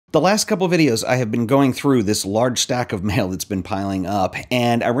The last couple of videos, I have been going through this large stack of mail that's been piling up,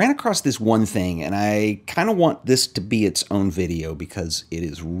 and I ran across this one thing, and I kind of want this to be its own video because it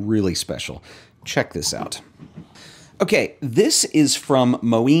is really special. Check this out. Okay, this is from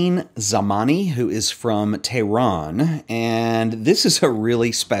Moeen Zamani, who is from Tehran, and this is a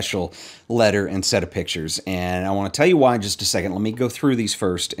really special letter and set of pictures, and I want to tell you why in just a second. Let me go through these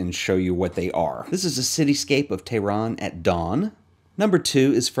first and show you what they are. This is a cityscape of Tehran at dawn. Number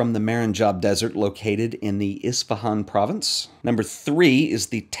 2 is from the Maranjab Desert located in the Isfahan province. Number 3 is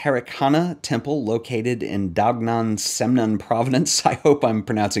the Tarikhana Temple located in Dagnan Semnan province. I hope I'm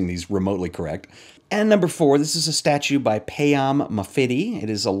pronouncing these remotely correct. And number 4, this is a statue by Payam Mafidi. It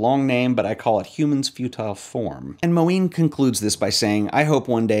is a long name, but I call it Human's Futile Form. And Moeen concludes this by saying, I hope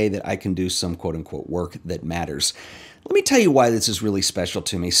one day that I can do some quote-unquote work that matters. Let me tell you why this is really special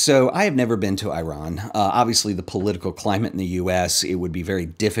to me. So I have never been to Iran. Obviously, the political climate in the U.S., it would be very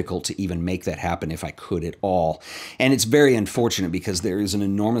difficult to even make that happen if I could at all. And it's very unfortunate because there is an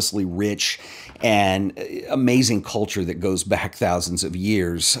enormously rich and amazing culture that goes back thousands of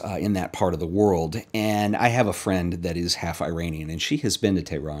years in that part of the world. And I have a friend that is half Iranian, and she has been to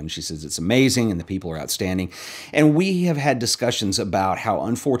Tehran. She says it's amazing and the people are outstanding. And we have had discussions about how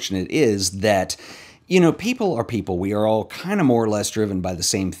unfortunate it is that people are people. We are all kind of more or less driven by the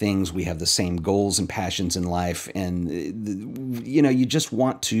same things. We have the same goals and passions in life. And, you just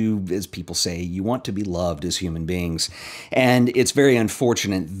want to, as people say, you want to be loved as human beings. And it's very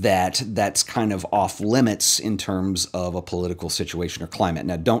unfortunate that that's kind of off limits in terms of a political situation or climate.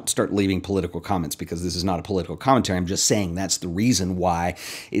 Now, don't start leaving political comments because this is not a political commentary. I'm just saying that's the reason why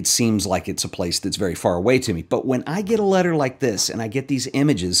it seems like it's a place that's very far away to me. But when I get a letter like this and I get these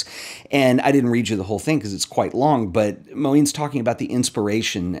images, and I didn't read you the whole thing because it's quite long, but Moeen's talking about the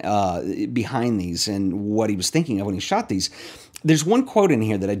inspiration behind these and what he was thinking of when he shot these. There's one quote in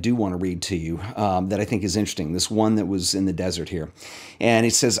here that I do want to read to you that I think is interesting, this one that was in the desert here. And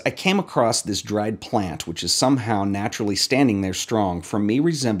it says, I came across this dried plant, which is somehow naturally standing there strong, from me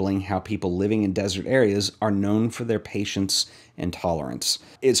resembling how people living in desert areas are known for their patience and tolerance.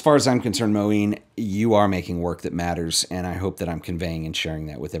 As far as I'm concerned, Moeen, you are making work that matters, and I hope that I'm conveying and sharing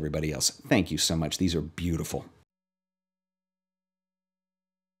that with everybody else. Thank you so much. These are beautiful.